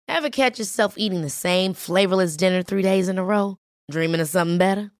Ever catch yourself eating the same flavorless dinner 3 days in a row? Dreaming of something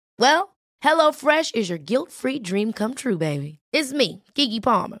better? Well, HelloFresh is your guilt-free dream come true, baby. It's me, Keke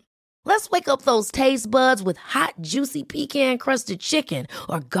Palmer. Let's wake up those taste buds with hot, juicy pecan-crusted chicken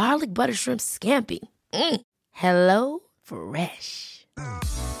or garlic butter shrimp scampi. Hello Fresh.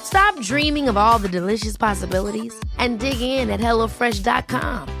 Stop dreaming of all the delicious possibilities and dig in at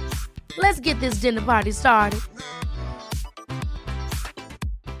HelloFresh.com. Let's get this dinner party started.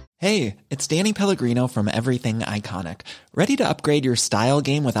 Hey, it's Danny Pellegrino from Everything Iconic. Ready to upgrade your style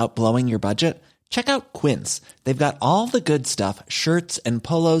game without blowing your budget? Check out Quince. They've got all the good stuff, shirts and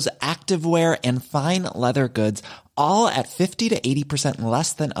polos, activewear, and fine leather goods, all at 50 to 80%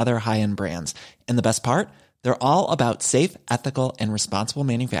 less than other high-end brands. And the best part? They're all about safe, ethical, and responsible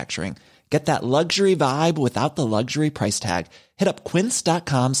manufacturing. Get that luxury vibe without the luxury price tag. Hit up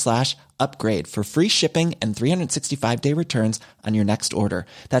quince.com/upgrade for free shipping and 365-day returns on your next order.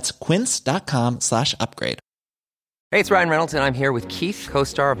 That's quince.com/upgrade. Hey, it's Ryan Reynolds, and I'm here with Keith,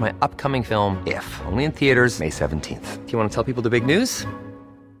 co-star of my upcoming film, If, only in theaters May 17th. Do you want to tell people the big news?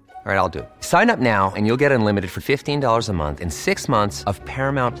 All right, I'll do it. Sign up now and you'll get unlimited for $15 a month and 6 months of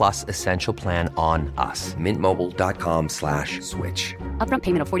Paramount Plus Essential Plan on us. MintMobile.com/switch. Upfront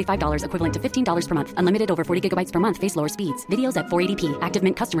payment of $45 equivalent to $15 per month. Unlimited over 40 gigabytes per month. Face lower speeds. Videos at 480p. Active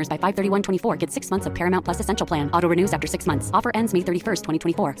Mint customers by 531.24 get 6 months of Paramount Plus Essential Plan. Auto renews after 6 months. Offer ends May 31st,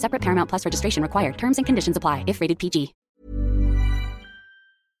 2024. Separate Paramount Plus registration required. Terms and conditions apply if rated PG.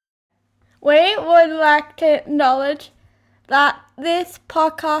 We would like to acknowledge that this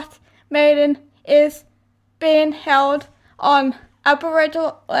podcast meeting is being held on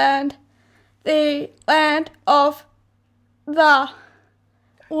Aboriginal land, the land of the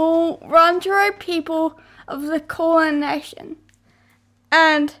Wurundjeri people of the Kulin Nation,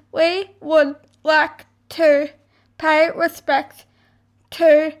 and we would like to pay respect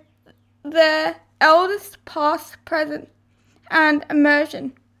to the elders past, present, and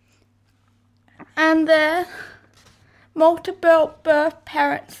emerging, and their multiple birth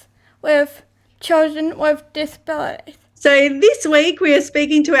parents with children with disabilities. So this week we are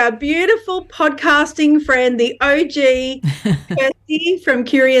speaking to our beautiful podcasting friend, the OG, Kirsty from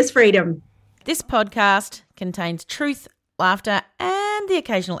Curious Freedom. This podcast contains truth, laughter, and the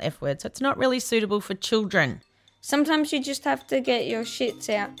occasional F word, so it's not really suitable for children. Sometimes you just have to get your shits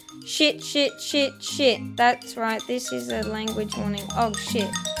out. Shit, shit, shit, shit. That's right, this is a language warning. Oh, shit.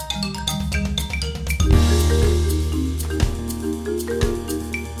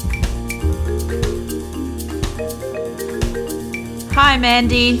 Hi,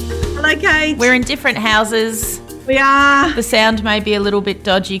 Mandy. Hello, Kate. We're in different houses. We are. The sound may be a little bit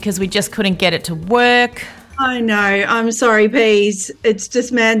dodgy because we just couldn't get it to work. I know. I'm sorry, Peas. It's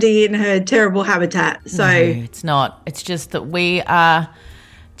just Mandy in her terrible habitat. So No, it's not. It's just that we are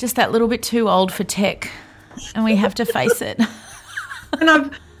just that little bit too old for tech, and we have to face it. And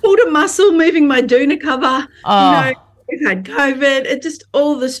I've pulled a muscle moving my doona cover. Oh. You know, we've had COVID. It just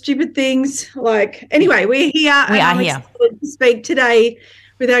all the stupid things. Like, anyway, we're here. We are I'm here excited to speak today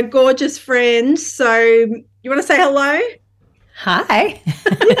with our gorgeous friends. So you want to say hello? Hi.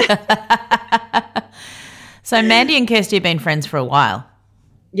 So Mandy and Kirsty have been friends for a while.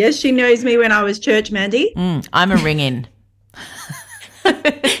 Yes, she knows me when I was church, Mandy. I'm a ring-in.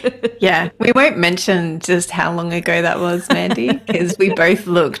 Yeah, we won't mention just how long ago that was, Mandy, because we both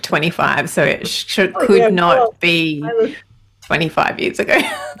look 25, so it could not be 25 years ago.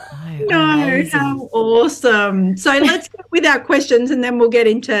 No, how awesome. So let's get with our questions and then we'll get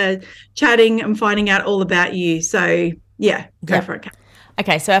into chatting and finding out all about you. So, yeah, go for it.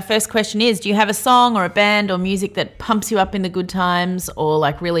 Okay, so our first question is, do you have a song or a band or music that pumps you up in the good times or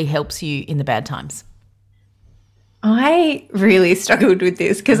like really helps you in the bad times? I really struggled with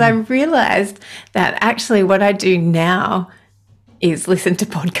this because I realised that actually what I do now is listen to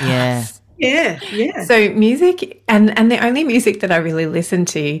podcasts. Yeah. So music, and the only music that I really listen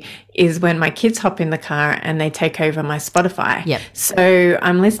to is when my kids hop in the car and they take over my Spotify. Yep. So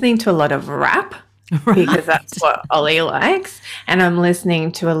I'm listening to a lot of rap. Because that's what Ollie likes. And I'm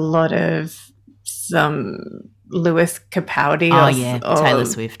listening to a lot of some Lewis Capaldi. Taylor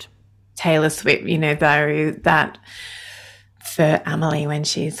Swift. Taylor Swift, you know, that for Amelie when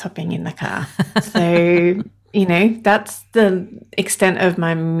she's hopping in the car. So, you know, that's the extent of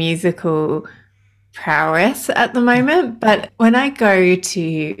my musical prowess at the moment. But when I go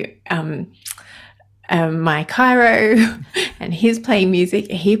to my Cairo and he's playing music,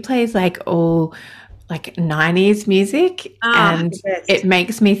 he plays like all like 90s music, and it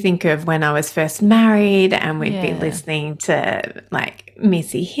makes me think of when I was first married and we'd be listening to like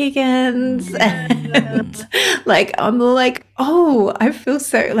Missy Higgins and like I'm like, oh, I feel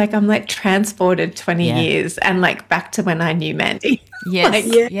so like I'm like transported 20 years and like back to when I knew Mandy. Yes,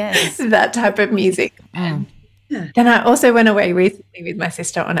 like, yes. That type of music. Then I also went away recently with my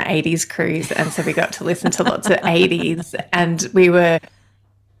sister on an 80s cruise, and so we got to listen to lots of 80s, and we were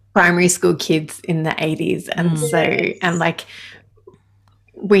primary school kids in the 80s, and so and like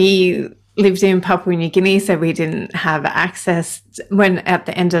we lived in Papua New Guinea, so we didn't have access when at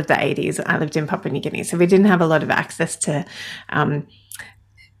the end of the 80s I lived in Papua New Guinea, so we didn't have a lot of access to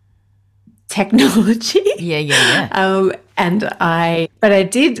technology. But I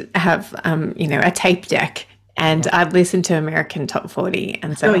did have a tape deck, and I'd listen to American Top 40,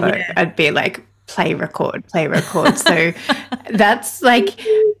 and so I'd be like play record. So that's like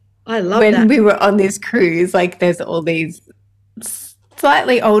I love when that. we were on this cruise, like there's all these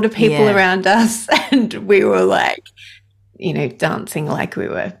slightly older people around us, and we were like, dancing like we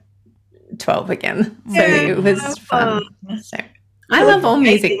were 12 again. So it was fun. So I love all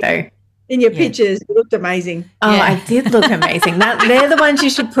music though. In your pictures, you looked amazing. Oh, I did look amazing. They're the ones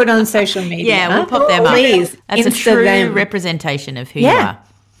you should put on social media. Yeah, we'll pop them up. Please. That's a true representation of who you are.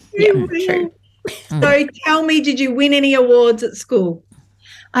 Yeah, true. So tell me, did you win any awards at school?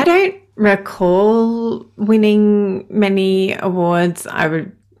 I don't recall winning many awards. I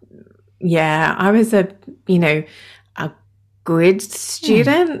was a good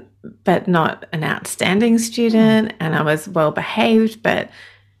student, but not an outstanding student, and I was well behaved, but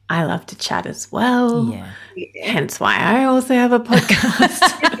I love to chat as well. Yeah. Hence why I also have a podcast.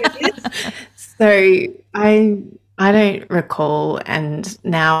 So I don't recall, and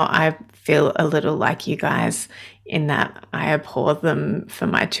now I feel a little like you guys in that I abhor them for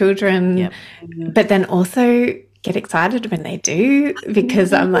my children, but then also get excited when they do,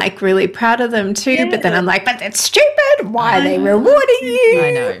 because I'm like really proud of them too, but then I'm like, but that's stupid. Why are they rewarding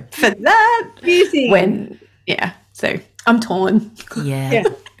you for that? So I'm torn. Yeah.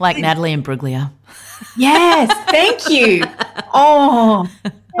 Like Natalie and Bruglia. Yes, thank you.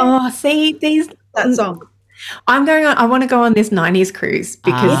 See that song. I want to go on this 90s cruise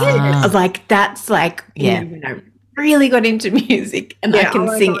because like that's like really got into music, and I can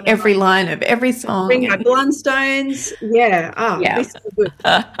sing every line of every song. Bring my Blundstones. This is good.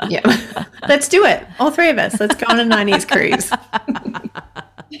 Let's do it. All three of us. Let's go on a 90s cruise.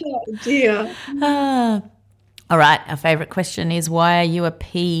 Oh, dear. All right. Our favourite question is, why are you a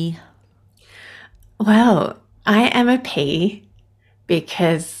P? Well, I am a P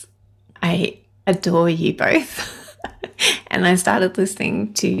because I adore you both. And I started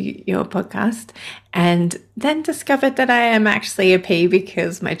listening to your podcast and then discovered that I am actually a P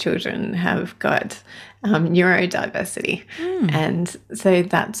because my children have got neurodiversity. And so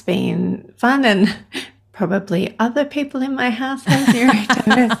that's been fun, and probably other people in my house have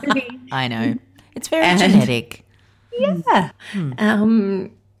neurodiversity. I know. It's very genetic. Yeah.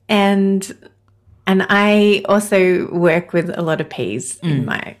 And I also work with a lot of P's in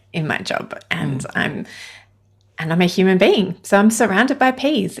my job, and I'm a human being, so I'm surrounded by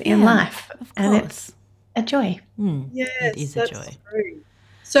P's in life, and it's a joy. Yes, it is a joy. True.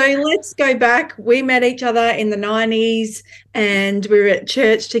 So let's go back. We met each other in the 90s, and we were at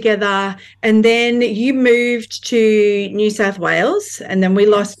church together, and then you moved to New South Wales, and then we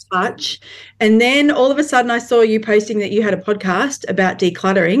lost touch. And then all of a sudden I saw you posting that you had a podcast about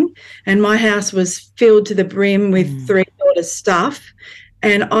decluttering, and my house was filled to the brim with 3 daughters' stuff.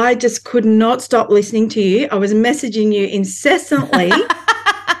 And I just could not stop listening to you. I was messaging you incessantly,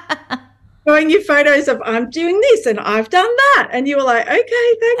 showing you photos of I'm doing this and I've done that. And you were like,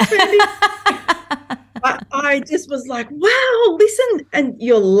 okay, thanks, Mandy. I just was like, wow, listen. And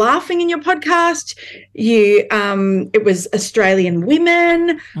you're laughing in your podcast. It was Australian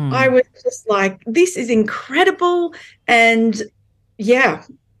women. I was just like, this is incredible. And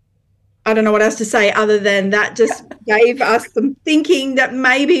I don't know what else to say other than that just gave us some thinking that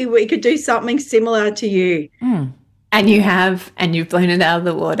maybe we could do something similar to you. And you have, and you've blown it out of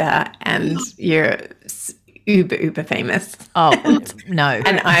the water, and you're uber famous. Oh, no.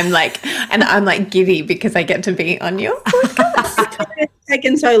 And I'm like giddy because I get to be on your podcast. It's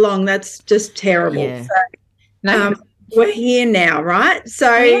taken so long. That's just terrible. Yeah. So, we're here now, right?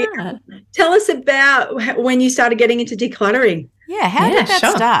 So tell us about when you started getting into decluttering. Yeah, how did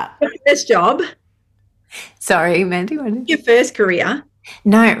that start? Your first job? Sorry, Mandy. Your first career?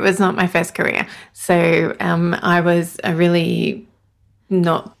 No, it was not my first career. So I was a really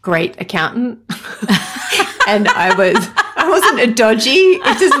not great accountant. and I wasn't a dodgy.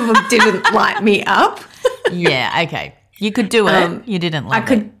 It just didn't light me up. Yeah, okay. You could do it. You didn't love it. I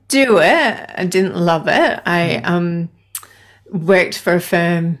could do it. I didn't love it. I worked for a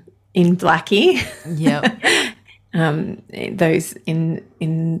firm in Blackie. Yep. Those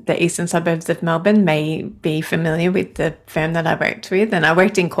in the eastern suburbs of Melbourne may be familiar with the firm that I worked with, and I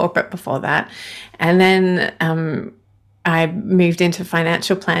worked in corporate before that. And then I moved into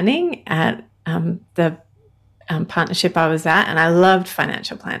financial planning at the partnership I was at, and I loved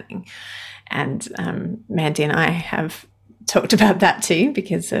financial planning. And Mandy and I have talked about that too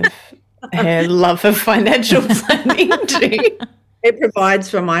because of her love of financial planning too. It provides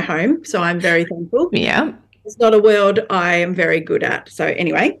for my home, so I'm very thankful. Yeah. It's not a world I am very good at. So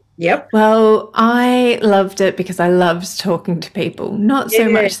anyway, yep. Well, I loved it because I loved talking to people, not so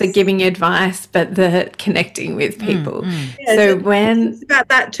much the giving advice, but the connecting with people. Yeah, so it's about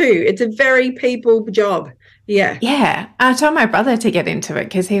that too. It's a very people job. Yeah. Yeah. I told my brother to get into it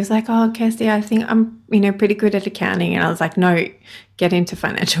because he was like, oh, Kirsty, I think I'm, pretty good at accounting. And I was like, no, get into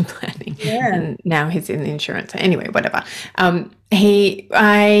financial planning. Yeah. And now he's in insurance. Anyway, whatever.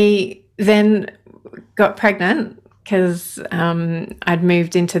 I then got pregnant because I'd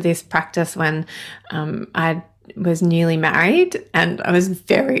moved into this practice when I was newly married, and I was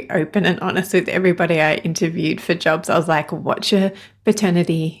very open and honest with everybody I interviewed for jobs. I was like, what's your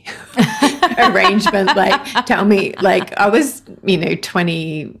paternity arrangement? Like, tell me, like, I was,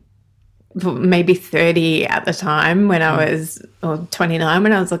 20, maybe 30 at the time when I was, or 29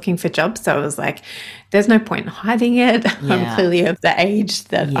 when I was looking for jobs. So I was like, there's no point in hiding it. Yeah. I'm clearly of the age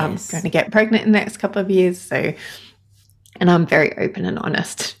that I'm going to get pregnant in the next couple of years. So, and I'm very open and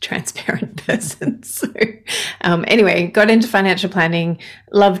honest, transparent person. So anyway, got into financial planning,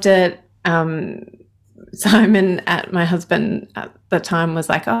 loved it. Simon, my husband at the time, was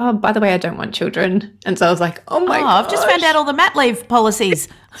like, oh, by the way, I don't want children. And so I was like, oh, my gosh. I've just found out all the mat leave policies.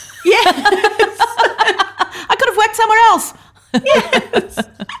 Yes. I could have worked somewhere else. Yes.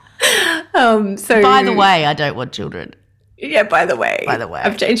 So by the way, I don't want children. Yeah, by the way.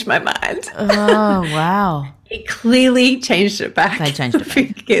 I've changed my mind. Oh, wow. He clearly changed it back. They changed it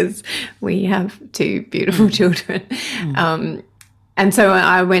back. Because we have two beautiful children. And so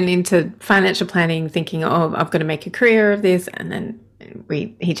I went into financial planning thinking, oh, I've got to make a career of this. And then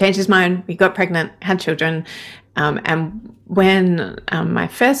he changed his mind. We got pregnant, had children. And when my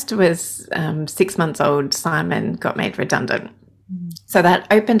first was 6 months old, Simon got made redundant. So that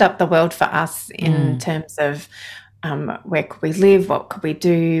opened up the world for us in terms of where could we live, what could we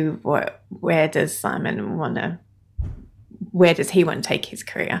do, where does he want to take his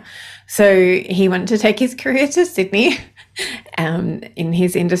career? So he wanted to take his career to Sydney. In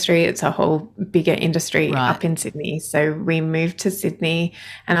his industry, it's a whole bigger industry up in Sydney. So we moved to Sydney,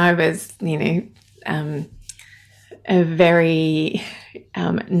 and I was, a very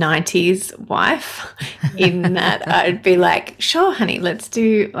 90s wife in that I'd be like, sure, honey, let's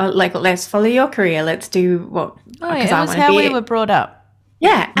do, let's follow your career. Let's do what. Oh, yeah, it was how we were brought up.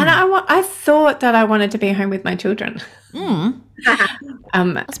 Yeah, and I thought that I wanted to be home with my children.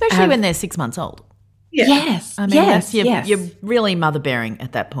 Especially when they're 6 months old. Yeah. Yes. I mean, you're really mother bearing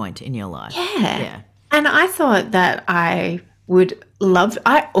at that point in your life. Yeah. And I thought that I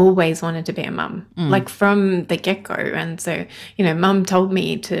always wanted to be a mum, like from the get-go. And so, mum told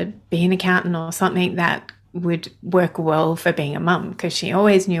me to be an accountant or something that would work well for being a mum because she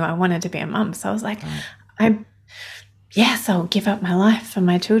always knew I wanted to be a mum. So I was like, I'll give up my life for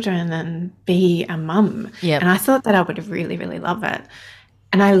my children and be a mum. Yep. And I thought that I would really, really love it.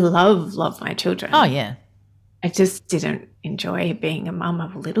 And I love my children. Oh, yeah. I just didn't enjoy being a mum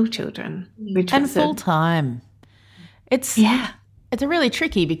of little children. And full time. It's really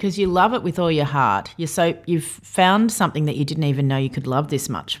tricky because you love it with all your heart. You've found something that you didn't even know you could love this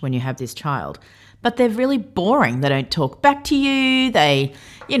much when you have this child. But they're really boring. They don't talk back to you.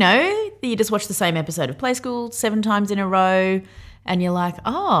 You just watch the same episode of Play School 7 times in a row and you're like,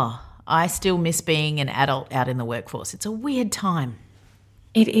 oh, I still miss being an adult out in the workforce. It's a weird time.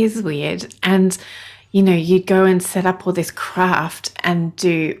 It is weird. And, you'd go and set up all this craft and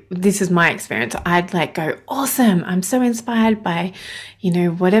this is my experience. I'd go, awesome. I'm so inspired by,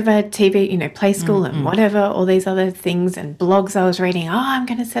 whatever TV, Play School and whatever, all these other things and blogs I was reading. Oh, I'm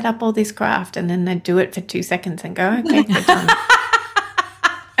going to set up all this craft. And then they'd do it for 2 seconds and go, okay, we're done.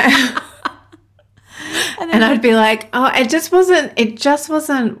 And I'd be like, oh, it just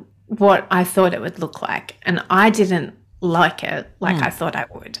wasn't what I thought it would look like. And I didn't like it like I thought I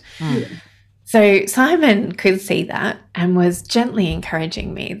would. So Simon could see that and was gently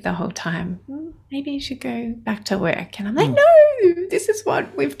encouraging me the whole time. maybe you should go back to work. And I'm like, no, this is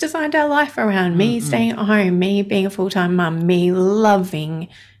what we've designed our life around. Me staying at home, me being a full-time mum, me loving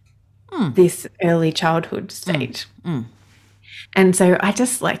this early childhood stage. And so I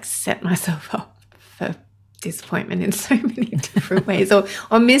just like set myself up for disappointment in so many different ways, or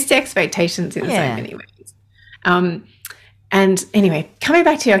missed expectations in so many ways. And anyway, coming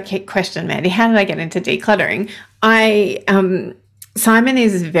back to your question, Mandy, how did I get into decluttering? Simon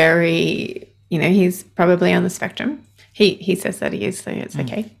is very, he's probably on the spectrum. He says that he is, so it's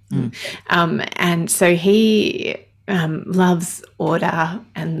okay. And so he loves order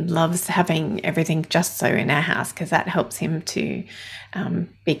and loves having everything just so in our house, because that helps him to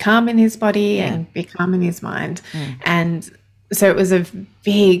be calm in his body and be calm in his mind. And so it was a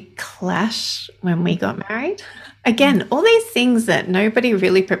big clash when we got married. Again, all these things that nobody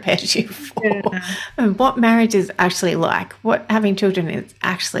really prepares you for, and what marriage is actually like, what having children is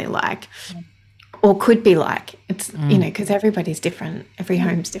actually like, or could be like. It's, because everybody's different, every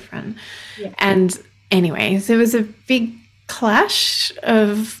home's different. And anyway, so it was a big clash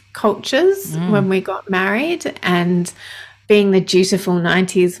of cultures when we got married, and being the dutiful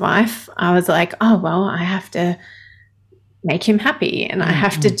 90s wife, I was like, oh, well, I have to make him happy, and I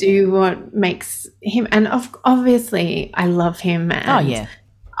have to do what makes him, and obviously I love him, and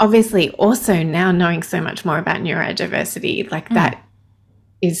obviously also now knowing so much more about neurodiversity, like that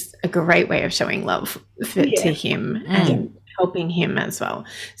is a great way of showing love to him and helping him as well.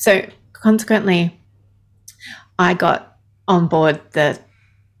 So consequently, I got on board the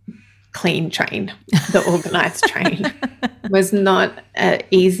clean train, the organized train. Was not an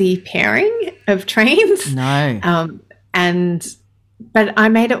easy pairing of trains. No. But I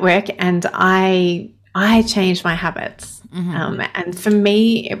made it work, and I changed my habits. And for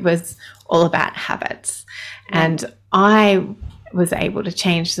me, it was all about habits. And I was able to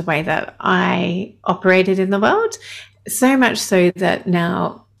change the way that I operated in the world, so much so that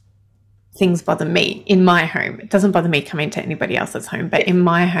now things bother me in my home. It doesn't bother me coming to anybody else's home, but in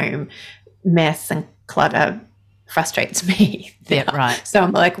my home, mess and clutter frustrates me. Yeah, right. So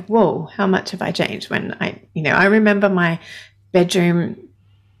I'm like, whoa, how much have I changed? When I remember my bedroom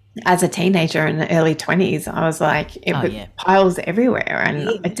as a teenager in the early 20s, I was like, piles everywhere,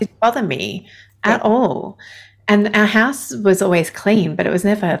 and it didn't bother me at all. And our house was always clean, but it was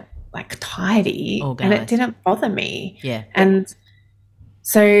never like tidy, and it didn't bother me. Yeah. And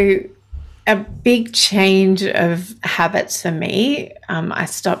so a big change of habits for me. I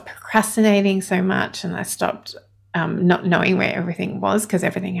stopped procrastinating so much, and I stopped not knowing where everything was, because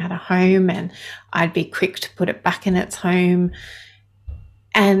everything had a home, and I'd be quick to put it back in its home.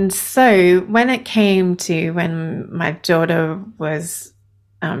 And so when it came to when my daughter was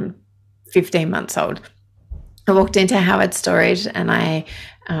 15 months old, I walked into Howard Storage, and I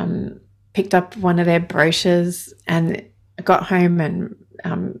picked up one of their brochures, and I got home, and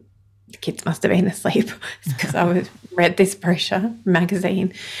the kids must have been asleep because I read this brochure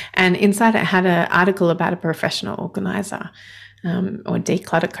magazine, and inside it had an article about a professional organizer, or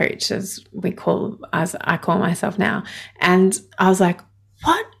declutter coach, as I call myself now. And I was like,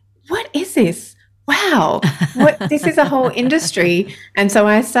 what is this? Wow, this is a whole industry. And so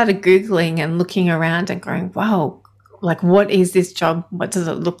I started Googling and looking around and going, wow, like, what is this job? What does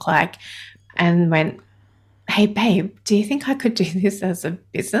it look like? And went, hey, babe, do you think I could do this as a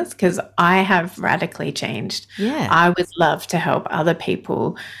business? Because I have radically changed. Yeah. I would love to help other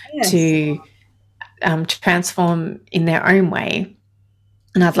people to transform in their own way.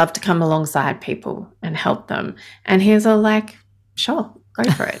 And I'd love to come alongside people and help them. And he was all like, sure, go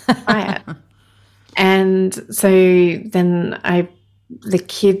for it, try it. And so then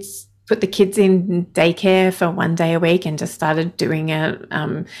put the kids in daycare for one day a week and just started doing it.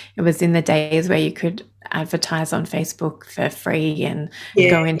 It was in the days where you could advertise on Facebook for free and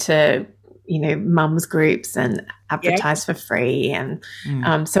go into, mums groups and advertise for free. And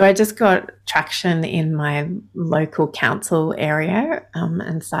so I just got traction in my local council area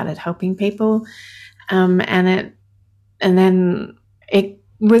and started helping people. And then it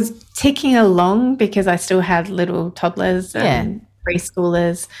was ticking along because I still had little toddlers and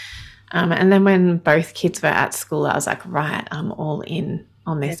preschoolers. And then when both kids were at school, I was like, right, I'm all in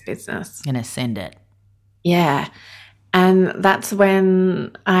on this business. Gonna send it. Yeah. And that's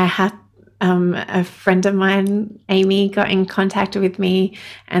when I had a friend of mine, Amy, got in contact with me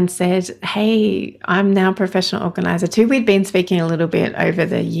and said, hey, I'm now a professional organizer too. We'd been speaking a little bit over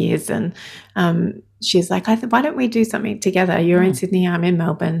the years, and she's like, why don't we do something together? You're in Sydney, I'm in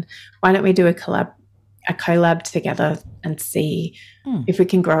Melbourne. Why don't we do a collab together and see if we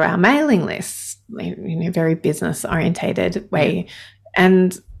can grow our mailing lists in a very business orientated way.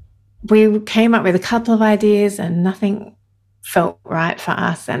 And we came up with a couple of ideas and nothing felt right for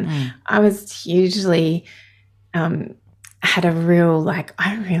us. And I was hugely had a real like,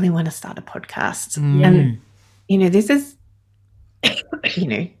 I really want to start a podcast. And, this is,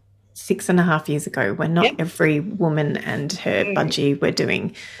 6.5 years ago when not every woman and her budgie were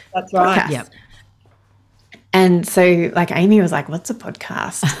doing That's right. podcasts. Yep. And so like Amy was like, what's a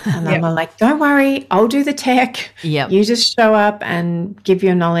podcast? And I'm like, don't worry, I'll do the tech. You just show up and give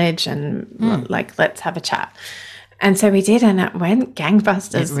your knowledge and like, let's have a chat. And so we did, and it went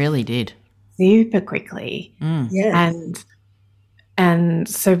gangbusters. It really did. Super quickly. And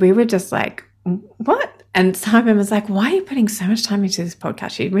so we were just like, what? And Simon was like, why are you putting so much time into this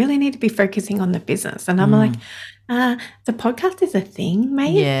podcast? You really need to be focusing on the business. And I'm like, the podcast is a thing,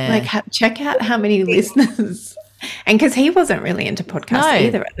 mate. Yeah. Like, check out how many listeners. And because he wasn't really into podcasts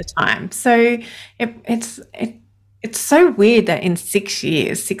either at the time. So it's so weird that in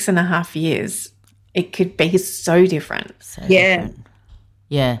 6.5 years, it could be so different. Different.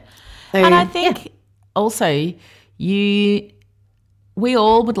 Yeah. So, and I think also we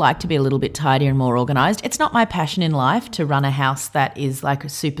all would like to be a little bit tidier and more organised. It's not my passion in life to run a house that is like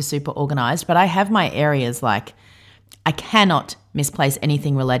super, super organised, but I have my areas like I cannot misplace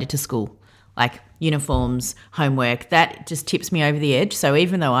anything related to school, like uniforms, homework. That just tips me over the edge. So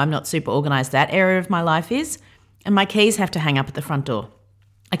even though I'm not super organised, that area of my life is, and my keys have to hang up at the front door.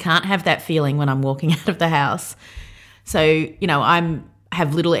 I can't have that feeling when I'm walking out of the house. So, I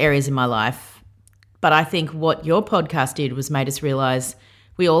have little areas in my life. But I think what your podcast did was made us realise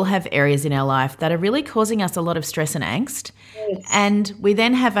we all have areas in our life that are really causing us a lot of stress and angst. Yes. And we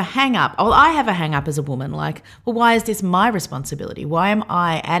then have a hang-up. Oh, I have a hang-up as a woman, like, well, why is this my responsibility? Why am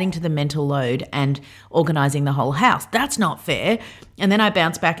I adding to the mental load and organising the whole house? That's not fair. And then I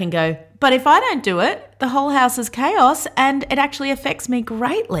bounce back and go, but if I don't do it, the whole house is chaos and it actually affects me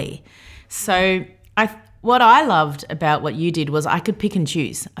greatly. So what I loved about what you did was I could pick and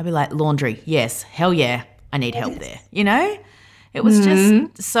choose. I'd be like, laundry, yes, hell yeah, I need help there. It was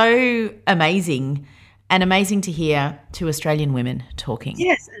just so amazing, and amazing to hear two Australian women talking.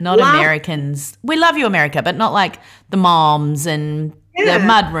 Yes. Not Americans. We love you, America, but not like the moms and the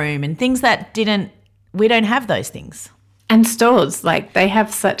mudroom and things that we don't have those things. And stores, like they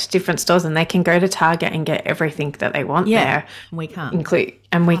have such different stores and they can go to Target and get everything that they want there. We can't. We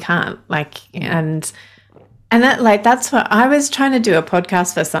can't. And that, like, that's what I was trying to do, a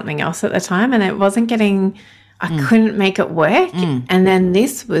podcast for something else at the time, and it wasn't I couldn't make it work. And then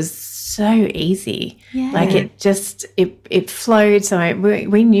this was so easy. Yeah. Like it flowed. So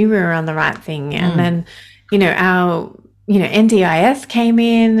we knew we were on the right thing. And then, our NDIS came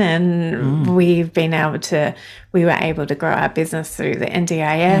in, and we were able to grow our business through the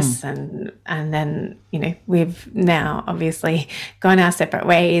NDIS, and then, we've now obviously gone our separate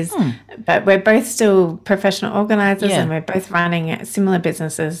ways, but we're both still professional organisers and we're both running similar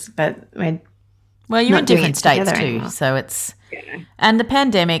businesses, but you're in different states too. Anymore. So it's, and the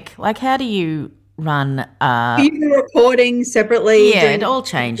pandemic, like, how do you run? You were reporting separately. Yeah, it all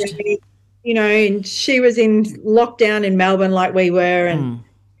changed. And she was in lockdown in Melbourne like we were, and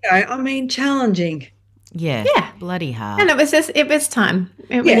challenging. Yeah, bloody hard. And it was time.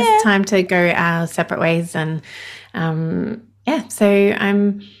 It was time to go our separate ways, and so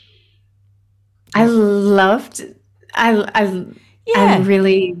I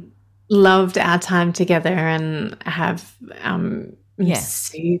really loved our time together, and have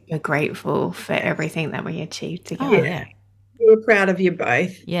super grateful for everything that we achieved together. Oh, yeah. We were proud of you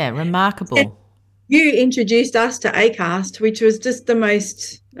both. Yeah, remarkable. And you introduced us to Acast, which was just the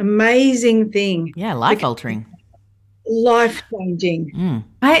most amazing thing. Yeah, life-altering. Life-changing.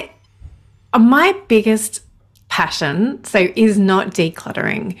 My biggest passion, is not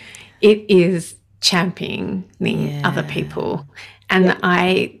decluttering. It is championing other people. And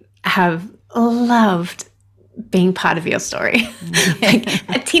I have loved being part of your story, like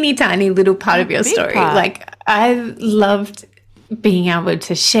a teeny tiny little part of your story. Part. Like, I loved being able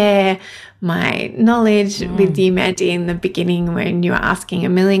to share my knowledge with you, Mandy, in the beginning when you were asking a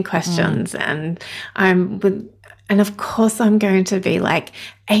million questions, and of course I'm going to be like,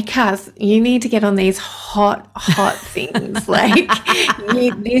 Acast, you need to get on these hot things. Like,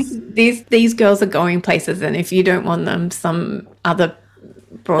 these girls are going places, and if you don't want them, some other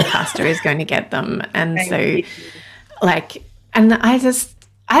broadcaster is going to get them. And so, like, and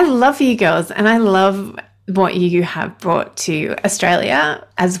I love you girls, and I love what you have brought to Australia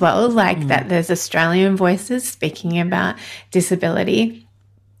as well, like that there's Australian voices speaking about disability.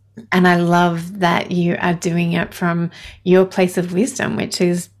 And I love that you are doing it from your place of wisdom, which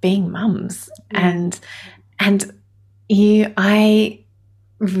is being mums. And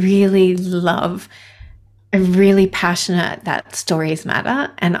really love and really passionate that stories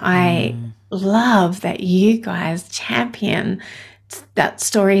matter. And I love that you guys champion that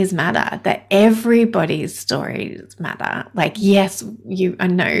stories matter, that everybody's stories matter. Like, yes, I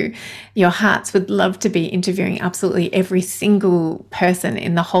know your hearts would love to be interviewing absolutely every single person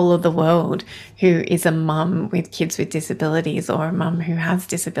in the whole of the world who is a mum with kids with disabilities or a mum who has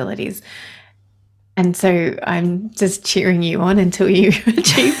disabilities. And so I'm just cheering you on until you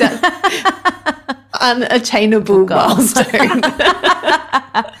achieve that unattainable milestone.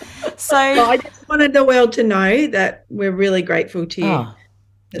 So I just wanted the world to know that we're really grateful to you. Oh,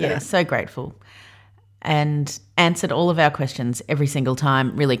 yeah, so grateful. And answered all of our questions every single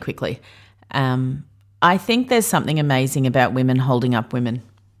time really quickly. I think there's something amazing about women holding up women.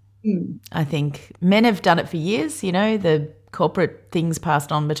 I think men have done it for years, you know, the corporate things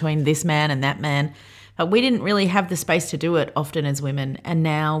passed on between this man and that man. But we didn't really have the space to do it often as women, and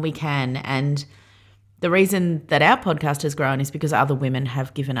now we can. And the reason that our podcast has grown is because other women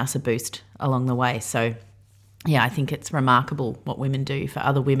have given us a boost along the way. So, yeah, I think it's remarkable what women do for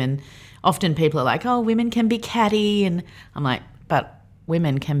other women. Often people are like, oh, women can be catty. And I'm like, but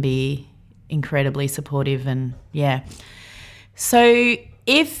women can be incredibly supportive and, yeah. So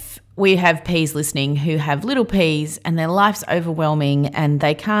if we have peas listening who have little peas and their life's overwhelming and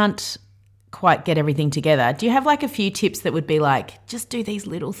they can't quite get everything together, do you have like a few tips that would be like, just do these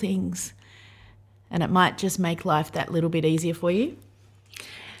little things and it might just make life that little bit easier for you?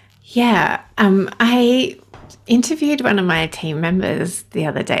 Yeah. I interviewed one of my team members the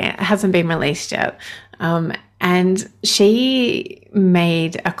other day. It hasn't been released yet. And she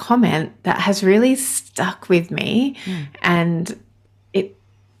made a comment that has really stuck with me. And it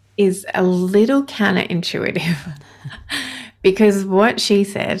is a little counterintuitive because what she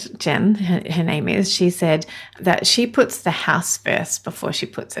said, Jen, her name is, she said that she puts the house first before she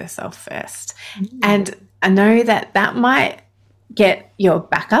puts herself first. And I know that that might get your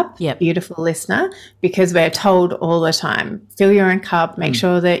backup, beautiful listener, because we're told all the time, fill your own cup, make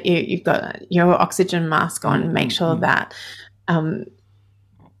sure that you've got your oxygen mask on, make sure that,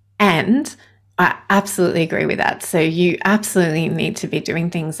 and I absolutely agree with that. So you absolutely need to be doing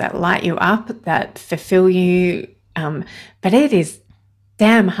things that light you up, that fulfill you, but it is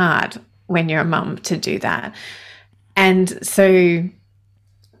damn hard when you're a mum to do that. And so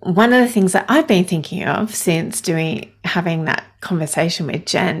one of the things that I've been thinking of since having that conversation with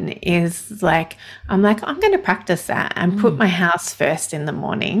Jen is like, I'm going to practice that and put my house first in the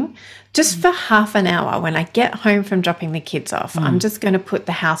morning, just for half an hour when I get home from dropping the kids off. I'm just going to put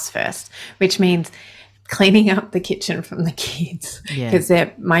the house first, which means cleaning up the kitchen from the kids, because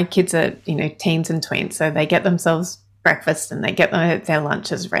my kids are, teens and tweens, so they get themselves breakfast and they get their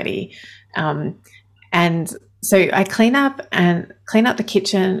lunches ready. And so I clean up the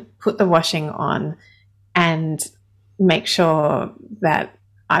kitchen, put the washing on, and make sure that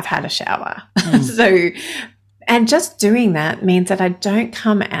I've had a shower. And just doing that means that I don't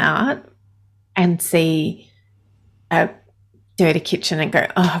come out and see a dirty kitchen and go,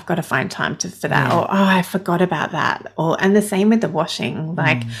 oh, I've got to find time for that, or oh, I forgot about that. And the same with the washing.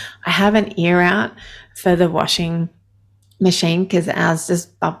 Like I have an ear out for the washing machine because ours just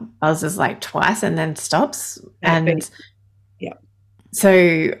buzzes like twice and then stops. And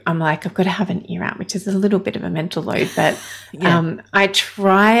so I'm like, I've got to have an ear out, which is a little bit of a mental load, but I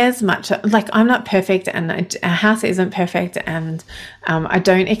try as much. Like I'm not perfect and our house isn't perfect, and I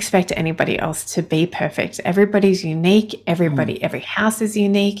don't expect anybody else to be perfect. Everybody's unique. Every house is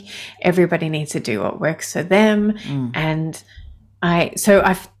unique. Everybody needs to do what works for them. And I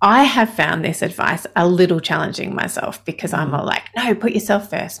have found this advice a little challenging myself, because I'm all like, no, put yourself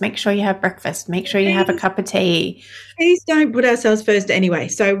first. Make sure you have breakfast. Make sure you have a cup of tea. Please don't put ourselves first anyway.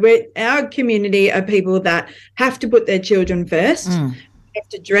 So our community are people that have to put their children first. Have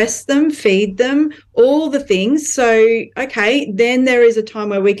to dress them, feed them, all the things. So, okay, then there is a time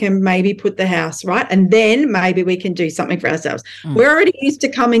where we can maybe put the house, right? And then maybe we can do something for ourselves. We're already used to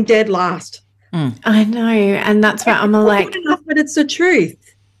coming dead last. I know, and that's why I'm like, enough, but it's the truth.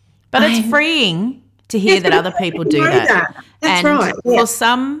 But it's freeing to hear that other people do that. That's and right. Yeah.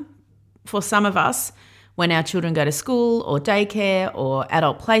 For some of us, when our children go to school or daycare or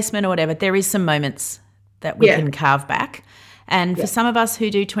adult placement or whatever, there is some moments that we can carve back. And for some of us who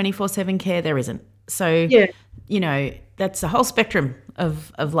do 24/7 care, there isn't. So, that's a whole spectrum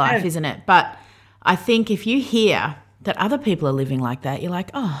of life, isn't it? But I think if you hear that other people are living like that, you're like,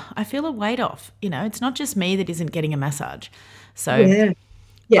 oh, I feel a weight off. It's not just me that isn't getting a massage. So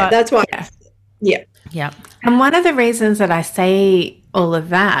that's why. Yeah. And one of the reasons that I say all of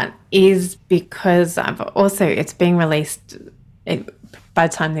that is because it's being released by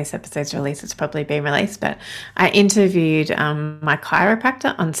the time this episode's released, it's probably been released, but I interviewed my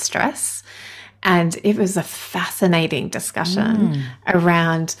chiropractor on stress, and it was a fascinating discussion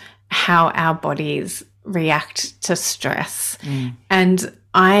around how our bodies react to stress. And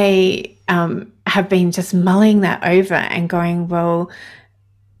I have been just mulling that over and going, well,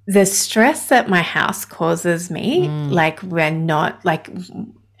 the stress that my house causes me, like we're not like,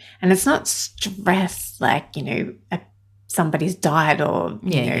 and it's not stress like, you know, somebody's died or,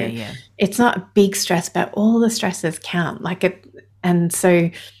 you know, it's not a big stress, but all the stresses count. Like it, and so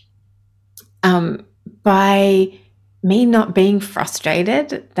by me not being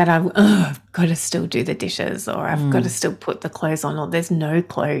frustrated that I've got to still do the dishes, or I've got to still put the clothes on, or there's no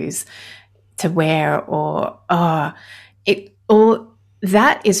clothes to wear, or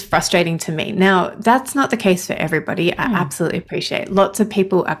that is frustrating to me. Now, that's not the case for everybody. I absolutely appreciate. Lots of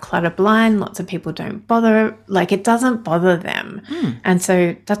people are clutter blind. Lots of people don't bother. Like, it doesn't bother them. And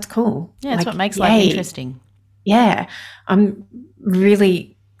so that's cool. Yeah, it's like, what makes life interesting. Yeah. I'm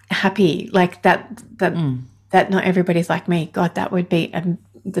really happy like that not everybody's like me. God, that would be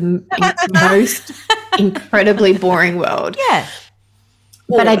the most incredibly boring world. Yeah.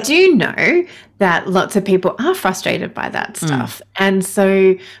 But I do know that lots of people are frustrated by that stuff. And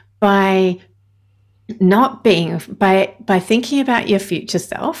so by thinking about your future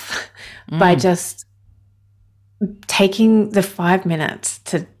self, by just taking the 5 minutes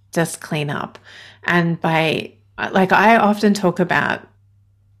to just clean up, and by, like, I often talk about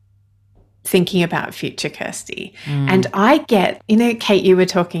thinking about future Kirsty. And I get, you know, Kate, you were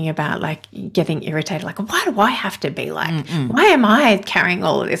talking about like getting irritated, like, why do I have to be like, why am I carrying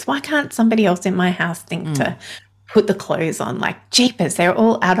all of this? Why can't somebody else in my house think to put the clothes on? Like, jeepers, they're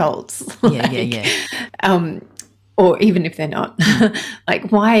all adults. Or even if they're not,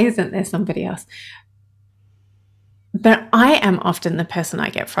 like, why isn't there somebody else? But I am often the person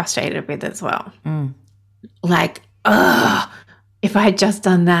I get frustrated with as well. Like, if I had just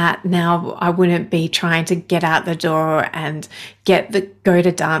done that, now I wouldn't be trying to get out the door and go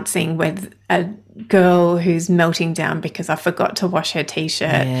to dancing with a girl who's melting down because I forgot to wash her T-shirt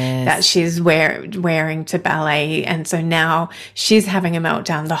that she's wearing to ballet. And so now she's having a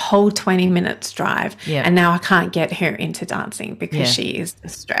meltdown the whole 20 minutes drive. And now I can't get her into dancing because she is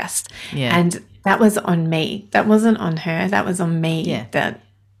distressed. And that was on me. That wasn't on her. That was on me.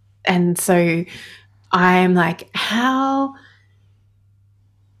 And so I'm like, how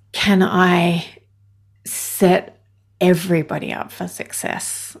can I set everybody up for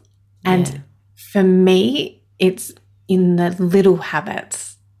success? And for me, it's in the little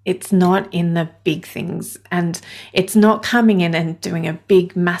habits. It's not in the big things. And it's not coming in and doing a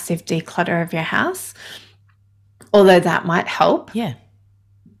big, massive declutter of your house, although that might help.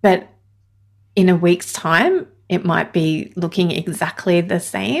 But in a week's time, it might be looking exactly the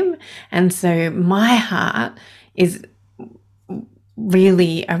same. And so my heart is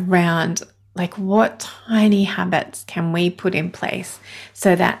really around, like, what tiny habits can we put in place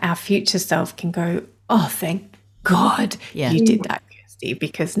so that our future self can go, oh, thank God you did that, Kirsty,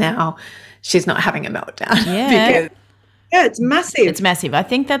 because now she's not having a meltdown. It's massive. It's massive. I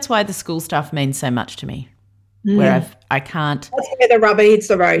think that's why the school stuff means so much to me, where I can't. That's where the rubber hits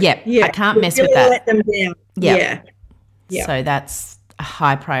the road. I can't mess with that. Let them down. So that's a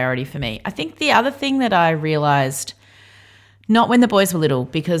high priority for me. I think the other thing that I realised, not when the boys were little,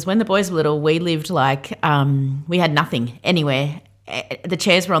 because when the boys were little, we lived like we had nothing anywhere. The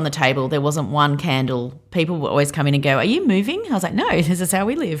chairs were on the table. There wasn't one candle. People would always come in and go, are you moving? I was like, no, this is how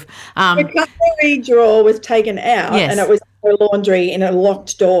we live. The cutlery drawer was taken out and it was for laundry in a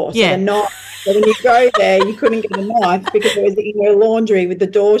locked door. So so when you go there, you couldn't get a knife because it was in your laundry with the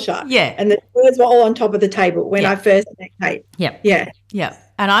door shut. And the chairs were all on top of the table when I first met Kate.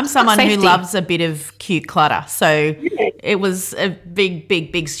 And I'm someone who loves a bit of cute clutter. So it was a big,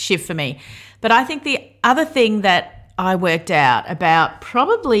 big, big shift for me. But I think the other thing that I worked out about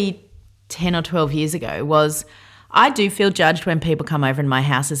probably 10 or 12 years ago was I do feel judged when people come over and my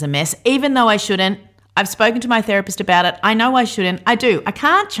house is a mess, even though I shouldn't. I've spoken to my therapist about it. I know I shouldn't. I do. I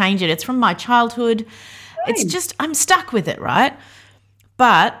can't change it. It's from my childhood. It's just I'm stuck with it, right?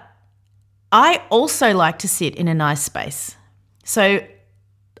 But I also like to sit in a nice space. So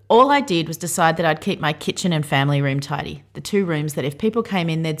all I did was decide that I'd keep my kitchen and family room tidy, the two rooms that if people came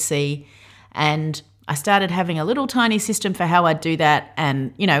in, they'd see. And I started having a little tiny system for how I'd do that.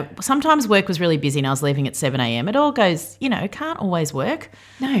 And, you know, sometimes work was really busy and I was leaving at 7 a.m. It all goes, you know, can't always work.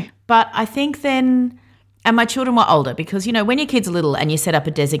 No. But I think then, and my children were older because, you know, when your kids are little and you set up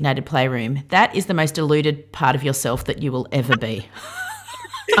a designated playroom, that is the most deluded part of yourself that you will ever be.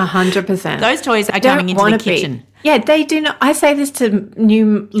 100%. Those toys are coming into the kitchen. Yeah, they do not. I say this to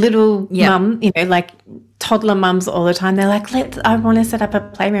new little mum, like toddler mums all the time. They're like, I want to set up a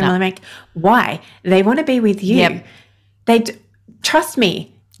playroom. And I'm like, why? They want to be with you. Trust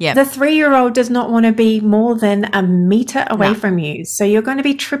me. Yep. The 3-year-old does not want to be more than a meter away from you. So you're going to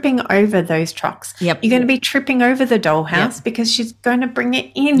be tripping over those trucks. Yep. You're going to be tripping over the dollhouse because she's going to bring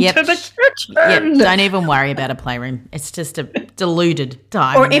it into the kitchen. Yep. Don't even worry about a playroom. It's just a deluded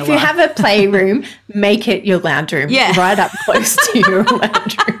time. Or if you have a playroom, make it your lounge room. Yeah. Right up close to your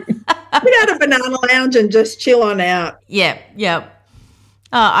lounge room. Put out a banana lounge and just chill on out. Yeah.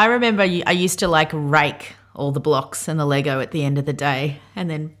 I remember I used to like rake all the blocks and the Lego at the end of the day and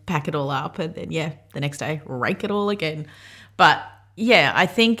then pack it all up and then, the next day rake it all again. But, I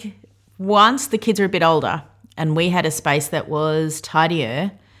think once the kids are a bit older and we had a space that was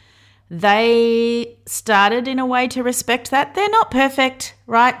tidier, they started in a way to respect that. They're not perfect,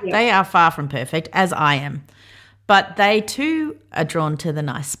 right? Yeah. They are far from perfect, as I am. But they too are drawn to the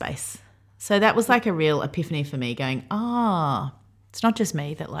nice space. So that was like a real epiphany for me going, it's not just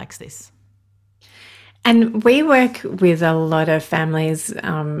me that likes this. And we work with a lot of families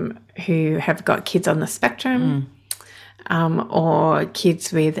who have got kids on the spectrum or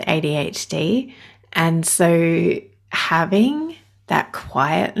kids with ADHD. And so having that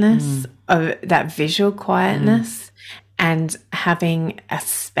quietness, of that visual quietness and having a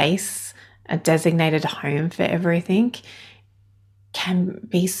space, a designated home for everything can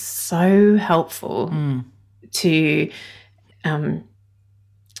be so helpful to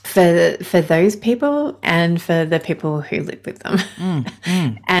for those people and for the people who live with them.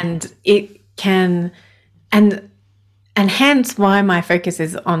 And it can and hence why my focus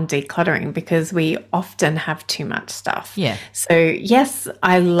is on decluttering, because we often have too much stuff. Yeah. So yes,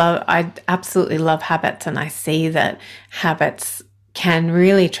 I absolutely love habits, and I see that habits can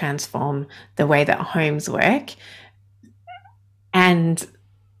really transform the way that homes work. And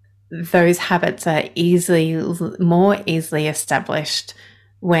those habits are more easily established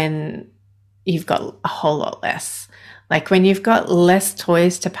when you've got a whole lot less. Like when you've got less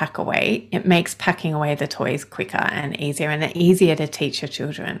toys to pack away, it makes packing away the toys quicker and easier to teach your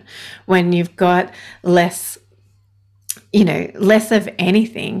children. When you've got less of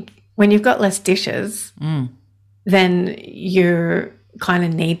anything, when you've got less dishes, then you kind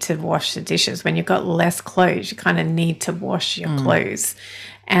of need to wash the dishes. When you've got less clothes, you kind of need to wash your clothes.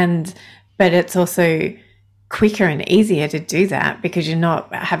 But it's also quicker and easier to do that because you're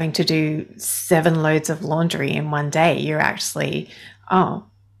not having to do 7 loads of laundry in one day. You're actually, I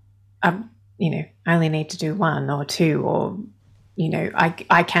only need to do 1 or 2, or,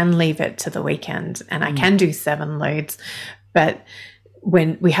 I can leave it to the weekend and I can do 7 loads. But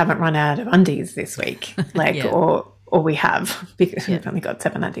when we haven't run out of undies this week, or we have, because we've only got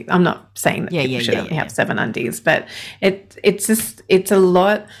 7 undies. I'm not saying that people should only have 7 undies, but it's a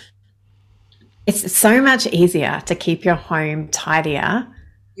lot. It's so much easier to keep your home tidier.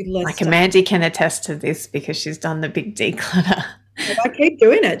 Like Amanda can attest to this because she's done the big declutter. I keep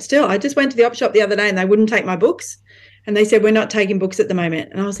doing it still. I just went to the op shop the other day and they wouldn't take my books. And they said, we're not taking books at the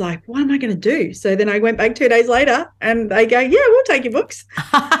moment. And I was like, what am I going to do? So then I went back 2 days later and they go, yeah, we'll take your books.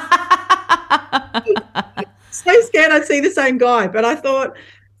 So scared I'd see the same guy. But I thought,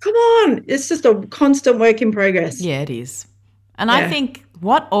 come on, it's just a constant work in progress. Yeah, it is. And I think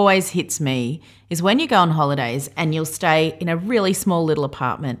what always hits me is when you go on holidays and you'll stay in a really small little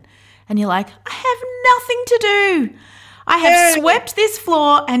apartment and you're like, I have nothing to do. I have swept this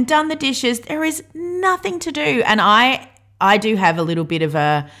floor and done the dishes. There is nothing to do. And I do have a little bit of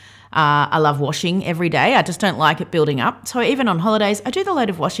I love washing every day. I just don't like it building up. So even on holidays, I do the load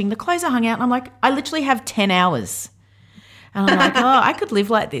of washing. The clothes are hung out and I'm like, I literally have 10 hours. And I'm like, I could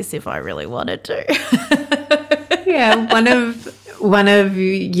live like this if I really wanted to. Yeah, one of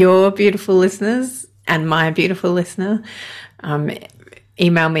your beautiful listeners and my beautiful listener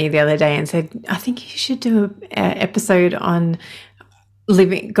emailed me the other day and said, I think you should do an episode on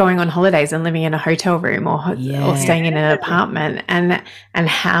going on holidays and living in a hotel room or staying in an apartment and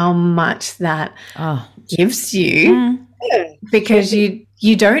how much that gives you because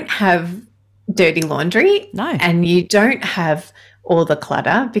you don't have dirty laundry and you don't have all the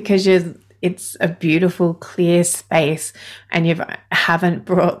clutter because it's a beautiful clear space and you haven't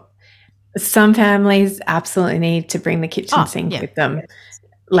brought. Some families absolutely need to bring the kitchen sink with them,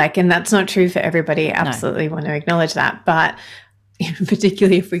 and that's not true for everybody. Absolutely want to acknowledge that, but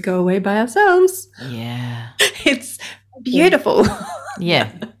particularly if we go away by ourselves, it's beautiful.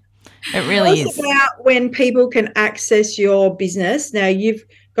 Yeah, it really is. About when people can access your business. Now you've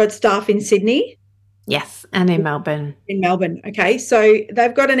got staff in Sydney. Yes, and in Melbourne. In Melbourne. Okay. So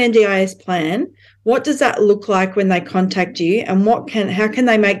they've got an NDIS plan. What does that look like when they contact you, and how can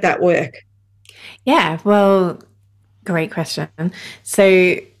they make that work? Yeah, well, great question. So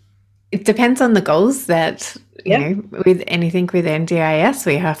it depends on the goals that, you know, with anything with NDIS,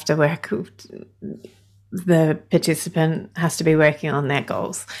 we have to the participant has to be working on their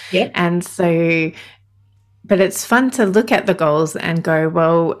goals. Yep. And so, but it's fun to look at the goals and go,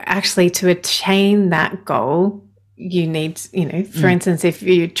 well, actually to attain that goal, you need, you know, for instance, if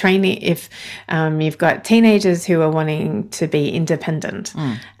you've got teenagers who are wanting to be independent,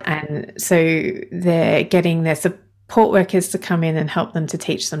 and so they're getting their support workers to come in and help them to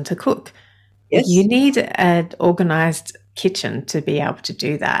teach them to cook. Yes. You need an organised kitchen to be able to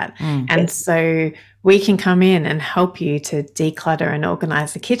do that. And so we can come in and help you to declutter and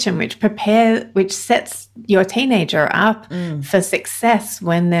organise the kitchen, which sets your teenager up for success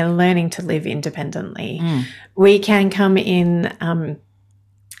when they're learning to live independently. We can come in,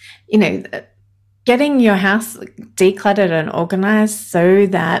 you know, getting your house decluttered and organised so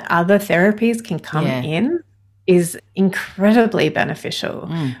that other therapies can come in is incredibly beneficial.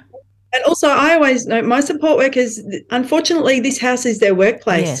 And also, I always know my support workers, unfortunately, this house is their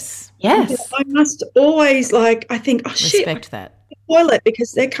workplace. Yes. I must always, I think, Respect that. Toilet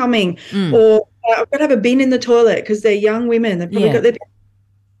because they're coming, or I've got to have a bin in the toilet because they're young women. They've probably got their,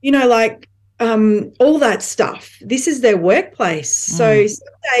 you know, all that stuff. This is their workplace. So some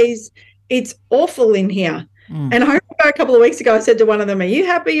days it's awful in here. And I remember a couple of weeks ago, I said to one of them, "Are you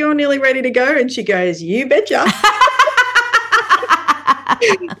happy? You're nearly ready to go?" And she goes, "You betcha."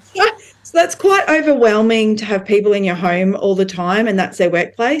 So that's quite overwhelming to have people in your home all the time, and that's their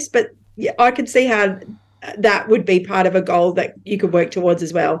workplace. But yeah, I could see how that would be part of a goal that you could work towards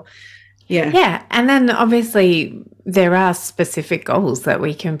as well. Yeah. And then obviously there are specific goals that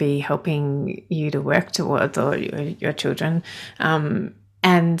we can be helping you to work towards, or your children. And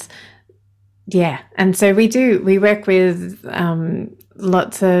so we work with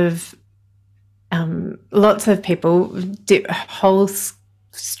lots of people, whole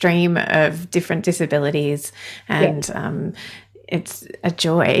stream of different disabilities, and it's a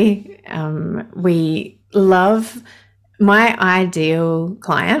joy. We love, my ideal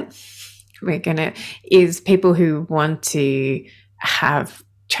client is people who want to have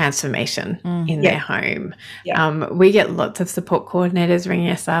transformation in their home. We get lots of support coordinators ringing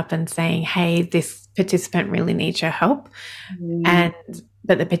us up and saying, "Hey, this participant really needs your help,"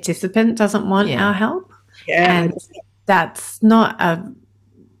 but the participant doesn't want our help, and that's not a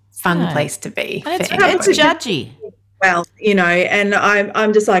fun place to be. And it's judgy. Well, you know, and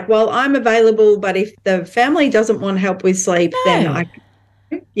I'm just like, well, I'm available, but if the family doesn't want help with sleep, then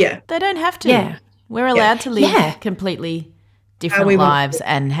they don't have to. Yeah. We're allowed to live completely different lives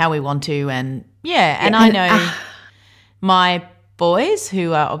and how we want to. And and I know my boys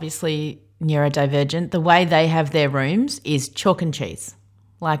who are obviously neurodivergent, the way they have their rooms is chalk and cheese.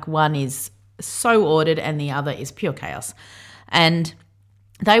 Like one is so ordered and the other is pure chaos. And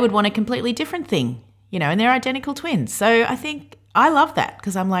they would want a completely different thing, you know, and they're identical twins. So I think I love that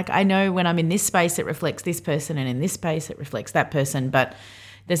because I'm like, I know when I'm in this space it reflects this person and in this space it reflects that person, but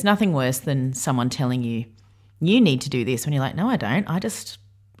there's nothing worse than someone telling you, you need to do this when you're like, no, I don't. I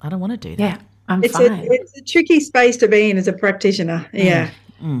don't want to do that. Yeah, I'm fine. It's a tricky space to be in as a practitioner. Yeah.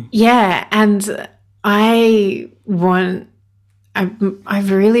 Yeah, and I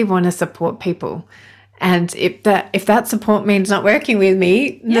really want to support people. And if that support means not working with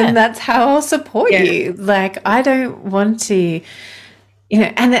me, then that's how I'll support you. Like, I don't want to, you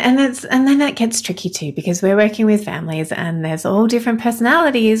know, and then that gets tricky too, because we're working with families and there's all different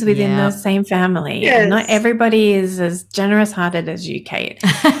personalities within the same family. Yes. And not everybody is as generous hearted as you, Kate,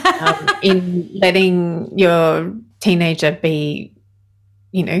 in letting your teenager be,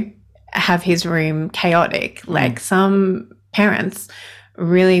 you know, have his room chaotic. Like some parents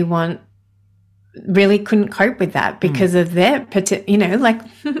really couldn't cope with that because of their, you know, like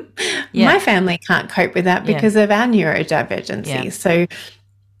my family can't cope with that because of our neurodivergency. Yeah. So,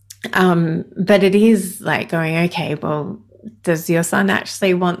 but it is like going, okay, well, does your son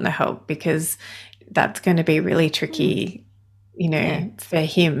actually want the help? Because that's going to be really tricky, you know, for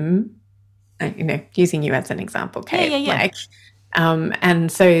him, you know, using you as an example, Kate. Like, and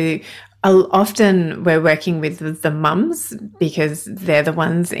so often we're working with the mums because they're the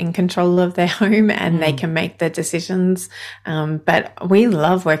ones in control of their home and they can make the decisions. But we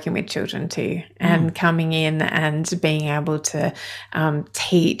love working with children too, and coming in and being able to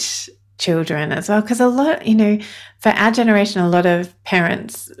teach children as well, because a lot, for our generation, a lot of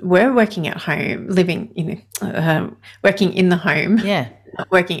parents were working at home, living, working in the home, not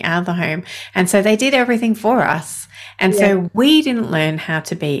working out of the home, and so they did everything for us, and so we didn't learn how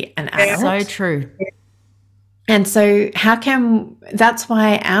to be an adult. So true. And so that's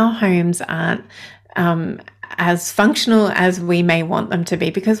why our homes aren't as functional as we may want them to be,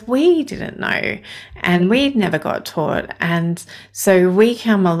 because we didn't know and we never got taught. And so we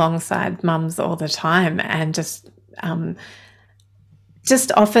come alongside mums all the time and just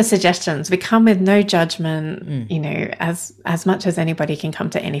offer suggestions. We come with no judgment, as much as anybody can come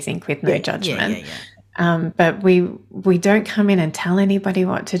to anything with no judgment. But we don't come in and tell anybody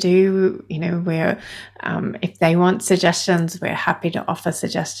what to do. We're if they want suggestions, we're happy to offer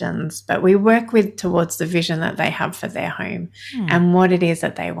suggestions, but we work towards the vision that they have for their home and what it is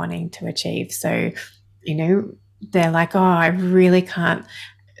that they're wanting to achieve. So, they're like, oh,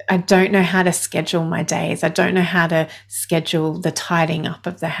 I don't know how to schedule my days. I don't know how to schedule the tidying up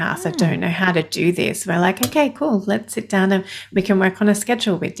of the house. I don't know how to do this. We're like, okay, cool. Let's sit down and we can work on a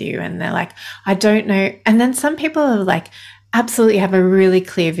schedule with you. And they're like, I don't know. And then some people are like, absolutely have a really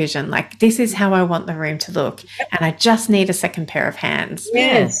clear vision. Like, this is how I want the room to look. And I just need a second pair of hands.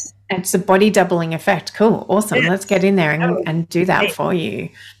 Yes. And it's a body doubling effect. Cool. Awesome. Yes. Let's get in there and do that for you.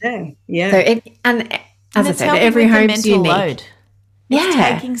 Yeah. So as I said, every home's unique. Load. It's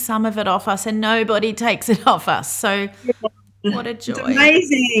taking some of it off us and nobody takes it off us. So what a joy. It's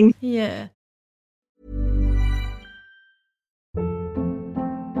amazing. Yeah.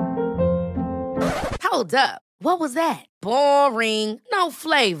 Hold up. What was that? Boring. No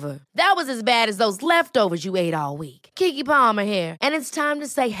flavor. That was as bad as those leftovers you ate all week. Keke Palmer here, and it's time to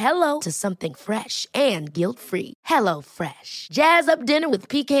say hello to something fresh and guilt-free. Hello Fresh. Jazz up dinner with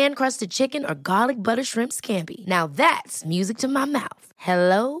pecan-crusted chicken or garlic butter shrimp scampi. Now that's music to my mouth.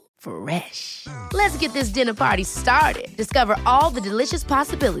 Hello Fresh. Let's get this dinner party started. Discover all the delicious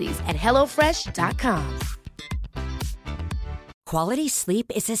possibilities at hellofresh.com. Quality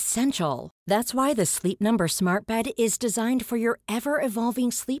sleep is essential. That's why the Sleep Number Smart Bed is designed for your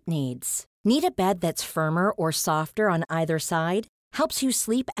ever-evolving sleep needs. Need a bed that's firmer or softer on either side? Helps you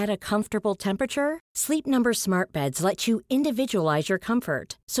sleep at a comfortable temperature? Sleep Number Smart Beds let you individualize your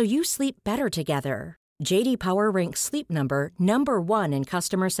comfort, so you sleep better together. J.D. Power ranks Sleep Number number 1 in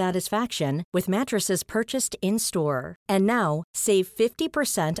customer satisfaction with mattresses purchased in-store. And now, save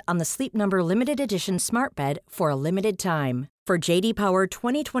 50% on the Sleep Number Limited Edition Smart Bed for a limited time. For J.D. Power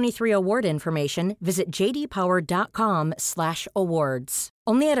 2023 award information, visit jdpower.com/awards.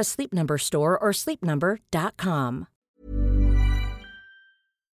 Only at a Sleep Number store or sleepnumber.com.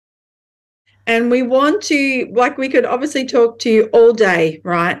 And we want to, we could obviously talk to you all day,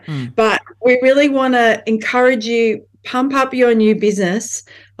 right? But we really want to encourage you, pump up your new business.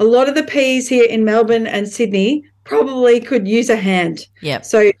 A lot of the Ps here in Melbourne and Sydney probably could use a hand. Yep.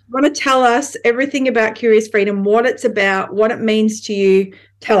 So you want to tell us everything about Curious Freedom, what it's about, what it means to you.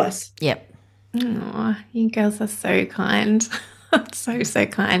 Tell us. Yep. Oh, you girls are so kind. so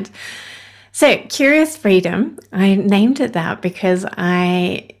kind. So Curious Freedom, I named it that because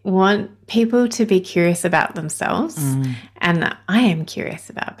I want people to be curious about themselves, and I am curious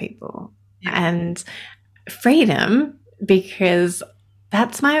about people. And freedom, because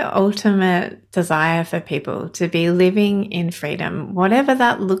that's my ultimate desire for people, to be living in freedom, whatever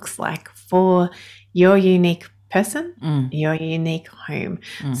that looks like for your unique person, your unique home.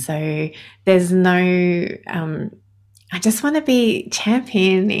 So there's no, I just want to be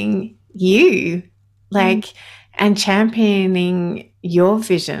championing you, and championing your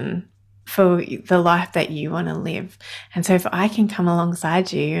vision for the life that you want to live. And so if I can come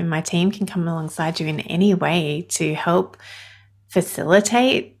alongside you and my team can come alongside you in any way to help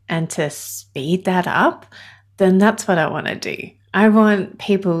facilitate and to speed that up, then that's what I want to do. I want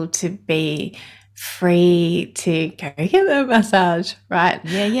people to be free to go get a massage, right?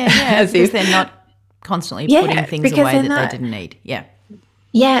 Yeah. Because they're not constantly putting things away that they didn't need.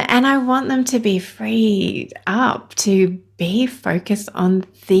 Yeah, and I want them to be freed up to be focused on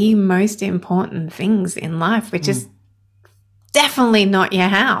the most important things in life, which is definitely not your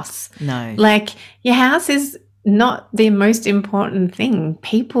house. No. Your house is not the most important thing.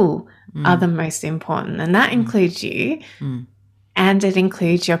 People are the most important, and that includes you, and it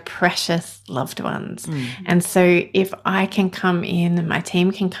includes your precious loved ones. And so if I can come in and my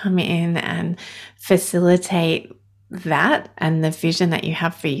team can come in and facilitate that and the vision that you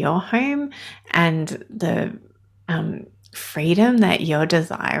have for your home and the freedom that you're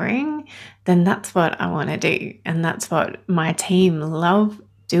desiring, then that's what I want to do. And that's what my team love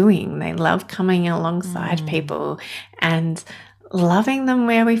doing. They love coming alongside people and loving them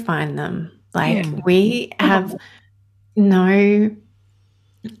where we find them. Like we have no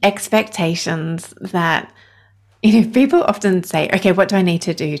expectations that, people often say, okay, what do I need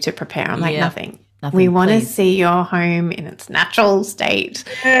to do to prepare? I'm like, nothing. We want to see your home in its natural state.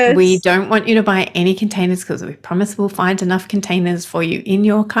 Yes. We don't want you to buy any containers because we promise we'll find enough containers for you in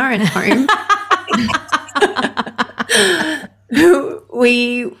your current home.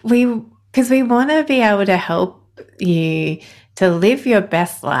 Because we want to be able to help you to live your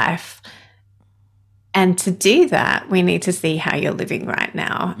best life. And to do that, we need to see how you're living right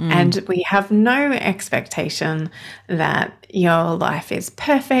now. And we have no expectation that your life is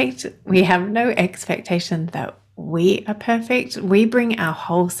perfect. We have no expectation that we are perfect. We bring our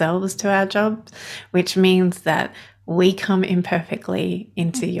whole selves to our jobs, which means that we come imperfectly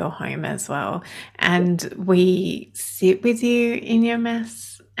into your home as well. And we sit with you in your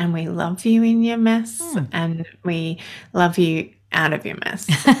mess, and we love you in your mess, and we love you out of your mess.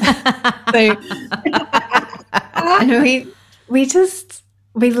 And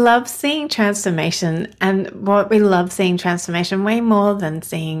we love seeing transformation, and what we love seeing transformation way more than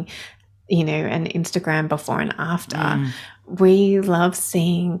seeing, an Instagram before and after. We love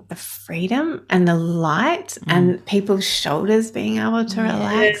seeing the freedom and the light and people's shoulders being able to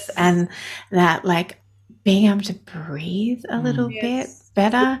relax, and that being able to breathe a little bit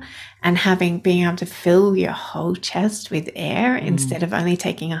better, and being able to fill your whole chest with air instead of only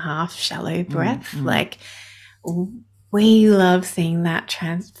taking a half shallow breath. We love seeing that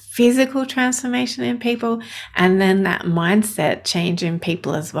physical transformation in people, and then that mindset change in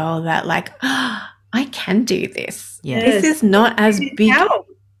people as well, that I can do this. This is not as big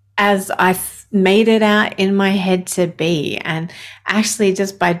as I've made it out in my head to be. And actually,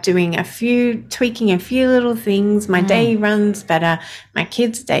 just by tweaking a few little things, my day runs better, my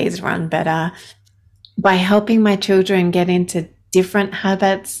kids' days run better. By helping my children get into different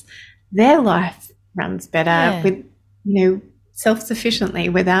habits, their life runs better with, self-sufficiently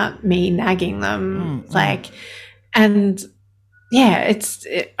without me nagging them.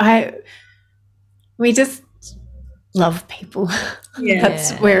 We just love people.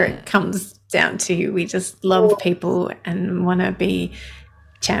 That's where it comes down to. We just love people and want to be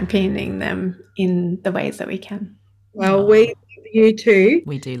championing them in the ways that we can. Well, we love you too.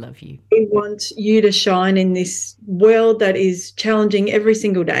 We do love you. We want you to shine in this world that is challenging every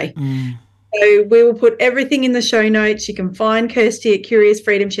single day. So we will put everything in the show notes. You can find Kirsty at Curious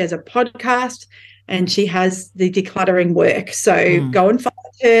Freedom. She has a podcast and she has the decluttering work. So go and find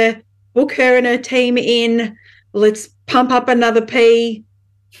her, book her and her team in. Let's pump up another P.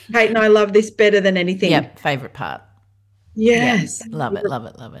 Kate and I love this better than anything. Yep, favourite part. Yes. Yep. Love it, love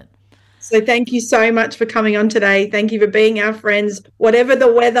it, love it. So thank you so much for coming on today. Thank you for being our friends, whatever the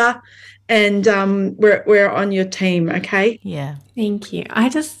weather, and we're on your team, okay? Yeah. Thank you.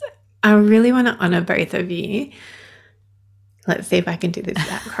 I really want to honour both of you. Let's see if I can do this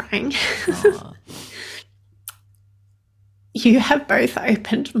without crying. You have both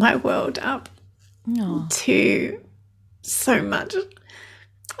opened my world up to so much.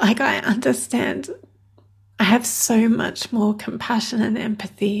 I understand. I have so much more compassion and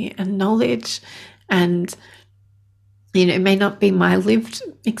empathy and knowledge, and it may not be my lived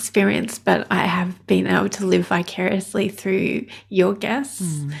experience, but I have been able to live vicariously through your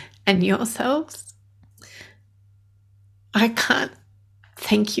guests and yourselves. I can't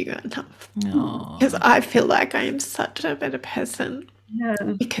thank you enough because I feel like I am such a better person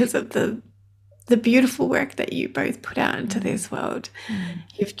because of the beautiful work that you both put out into this world.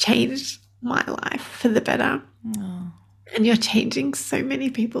 You've changed my life for the better. And you're changing so many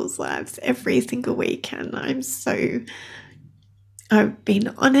people's lives every single week. And I've been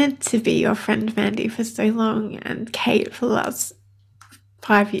honoured to be your friend, Mandy, for so long, and Kate for the last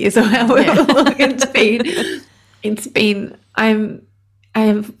 5 years or however long it's been. I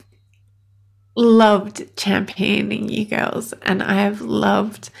have loved championing you girls, and I have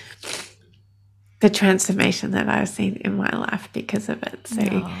loved the transformation that I've seen in my life because of it.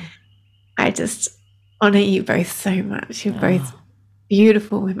 So I just honour you both so much. You're both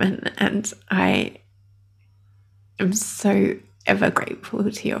beautiful women, and I am so ever grateful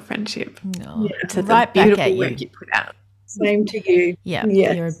to your friendship. To the beautiful work you put out. Same to you. Yeah,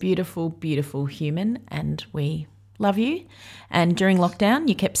 you're a beautiful, beautiful human, and we love you. And during lockdown,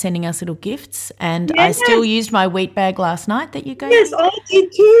 you kept sending us little gifts, and I still used my wheat bag last night that you gave me. Yes, I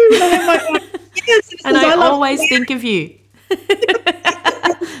did too. Oh my God. Yes, and I always think of you.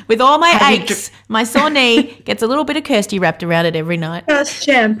 With all my aches, my sore knee gets a little bit of Kirsty wrapped around it every night. Just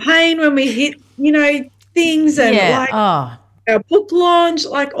champagne when we hit, things, and our book launch,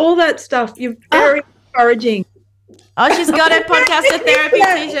 all that stuff. You're very encouraging. Oh, she's got her podcaster therapy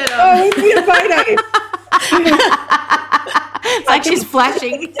t-shirt on. Oh, we need a photo. It's like she's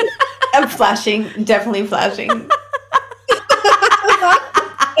flashing. I'm flashing, definitely flashing.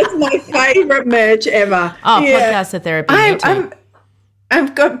 It's my favourite merch ever. Oh, podcaster therapy. Me too.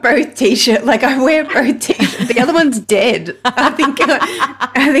 I've got both t-shirts. Like I wear both t-shirts. The other one's dead. I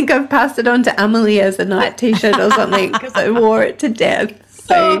think I've passed it on to Emily as a night t-shirt or something because I wore it to death.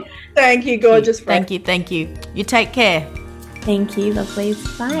 So thank you, gorgeous friend. Thank you. You take care. Thank you,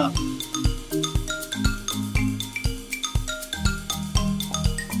 lovelies. Bye.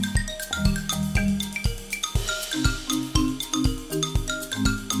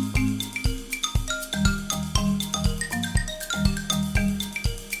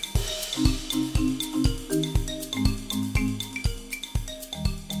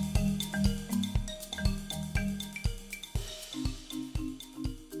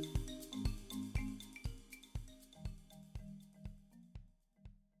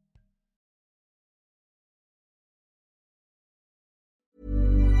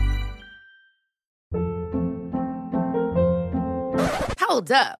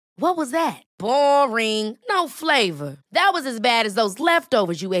 Hold up. What was that? Boring. No flavor. That was as bad as those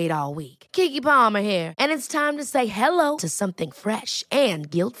leftovers you ate all week. Keke Palmer here, and it's time to say hello to something fresh and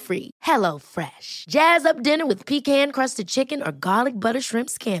guilt-free. Hello Fresh. Jazz up dinner with pecan-crusted chicken or garlic butter shrimp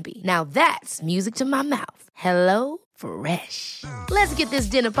scampi. Now that's music to my mouth. Hello Fresh. Let's get this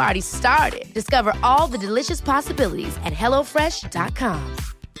dinner party started. Discover all the delicious possibilities at HelloFresh.com.